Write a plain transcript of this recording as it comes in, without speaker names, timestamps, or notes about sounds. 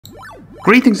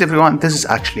Greetings everyone, this is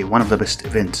actually one of the best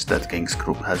events that Kings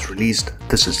Group has released.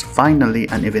 This is finally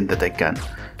an event that I can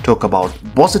talk about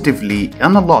positively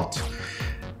and a lot.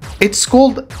 It's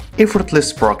called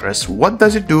Effortless Progress. What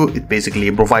does it do? It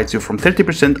basically provides you from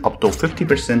 30% up to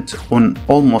 50% on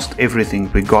almost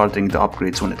everything regarding the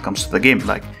upgrades when it comes to the game.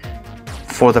 Like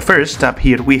for the first step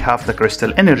here, we have the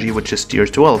Crystal Energy, which is tier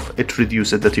 12. It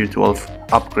reduces the tier 12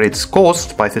 upgrades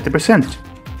cost by 30%.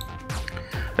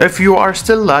 If you are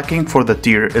still lacking for the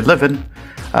tier 11,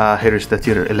 here is the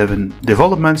tier 11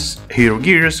 developments, hero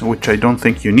gears, which I don't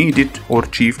think you need it, or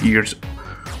chief gears,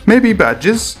 maybe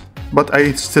badges, but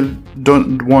I still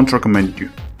won't recommend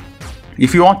you.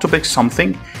 If you want to pick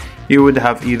something, you would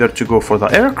have either to go for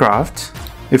the aircraft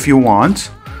if you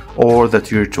want, or the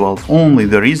tier 12 only.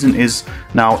 The reason is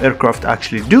now aircraft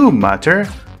actually do matter,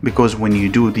 because when you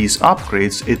do these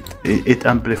upgrades, it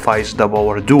amplifies the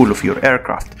power duel of your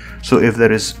aircraft. So if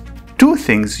there is two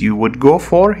things you would go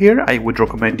for here, I would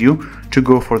recommend you to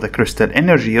go for the Crystal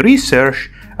Energy Research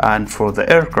and for the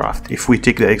aircraft. If we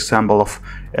take the example of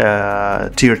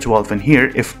tier 12 in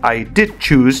here, if I did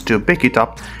choose to pick it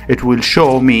up, it will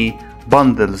show me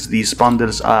bundles. These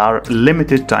bundles are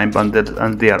limited time bundles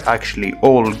and they are actually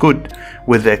all good,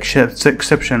 with the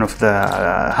exception of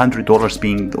the $100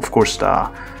 being of course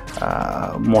the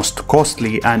most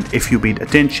costly. And if you paid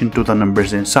attention to the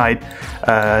numbers inside,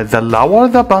 the lower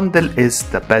the bundle is,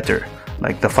 the better.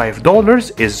 Like the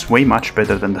 $5 is way much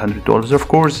better than the $100, of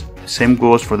course. Same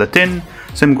goes for the 10,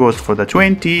 same goes for the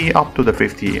 20 up to the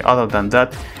 50. Other than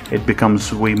that, it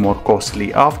becomes way more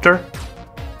costly after.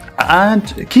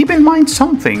 And keep in mind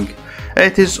something,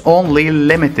 it is only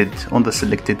limited on the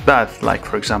selected path. Like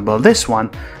for example this one,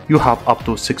 you have up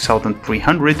to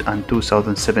 6,300 and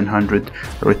 2,700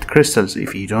 red crystals.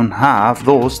 If you don't have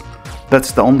those,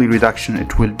 that's the only reduction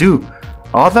it will do.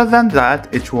 Other than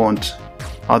that, it won't.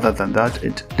 Other than that,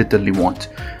 it literally won't.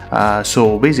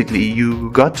 So basically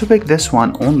you got to pick this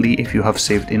one only if you have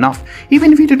saved enough.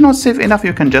 Even if you did not save enough,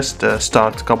 you can just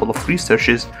start a couple of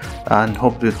researches and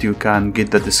hope that you can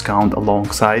get the discount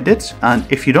alongside it. And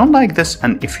if you don't like this,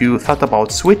 and if you thought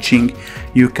about switching,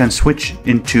 you can switch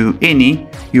into any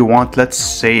you want. Let's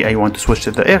say I want to switch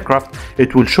to the aircraft.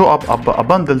 It will show up a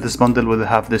bundle. This bundle will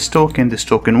have this token. This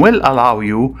token will allow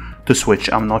you to switch.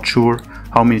 I'm not sure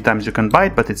how many times you can buy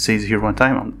it, but it says here one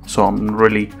time, so I'm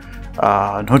really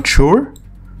not sure.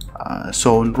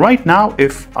 So right now,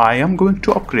 if I am going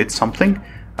to upgrade something,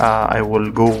 I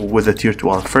will go with the tier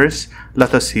 12 first.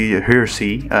 Let us see here.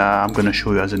 I'm going to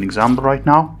show you as an example right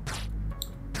now.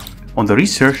 On the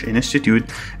Research Institute,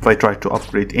 if I try to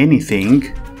upgrade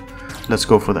anything, let's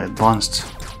go for the advanced.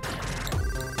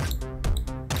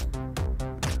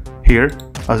 Here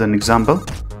as an example,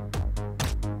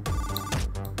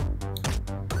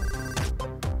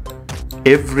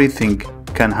 everything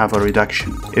can have a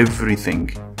reduction.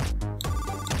 Everything.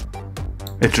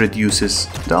 It reduces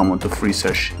the amount of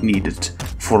research needed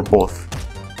for both.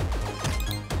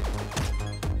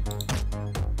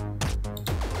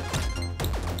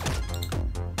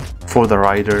 For the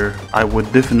rider, I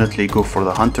would definitely go for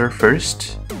the hunter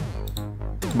first,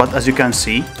 but as you can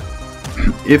see,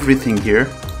 everything here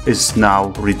is now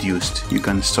reduced. You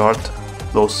can start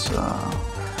those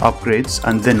upgrades,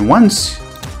 and then once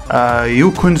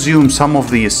you consume some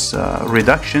of these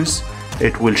reductions,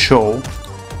 it will show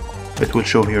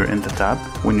here in the tab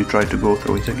when you try to go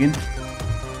through it again.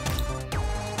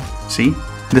 See,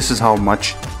 this is how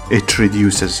much it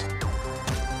reduces.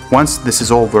 Once this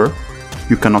is over,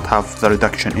 you cannot have the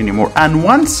reduction anymore, and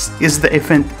once the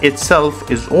event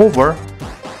itself is over,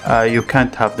 you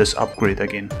can't have this upgrade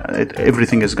again.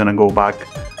 Everything is gonna go back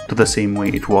to the same way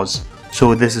it was.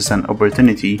 So this is an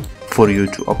opportunity for you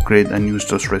to upgrade and use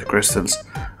those red crystals.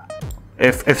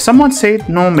 If someone said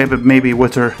no, maybe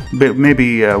wait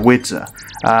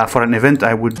for an event,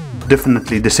 I would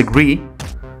definitely disagree.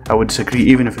 I would disagree,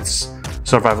 even if it's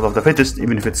survival of the fittest,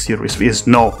 even if it's serious. Is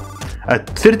no, a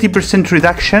 30%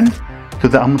 reduction to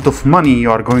the amount of money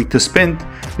you are going to spend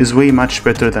is way much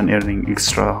better than earning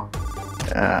extra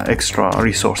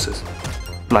resources.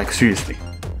 Like seriously,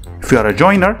 if you are a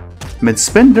joiner, mid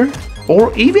spender,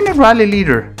 or even a rally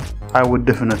leader, I would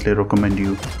definitely recommend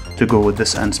you to go with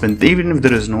this and spend, even if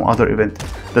there is no other event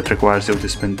that requires you to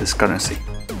spend this currency.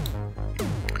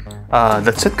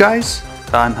 That's it guys,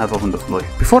 and have a wonderful day.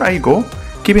 Before I go,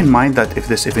 keep in mind that if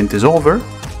this event is over,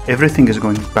 everything is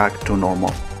going back to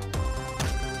normal,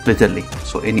 literally.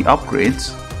 So any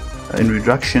upgrades and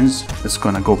reductions, it's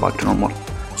gonna go back to normal.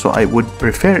 So I would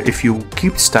prefer if you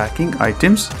keep stacking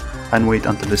items and wait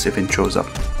until this event shows up.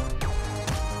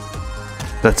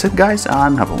 That's it guys,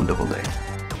 and have a wonderful day.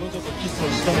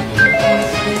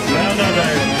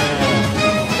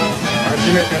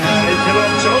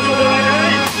 제발 저거 좀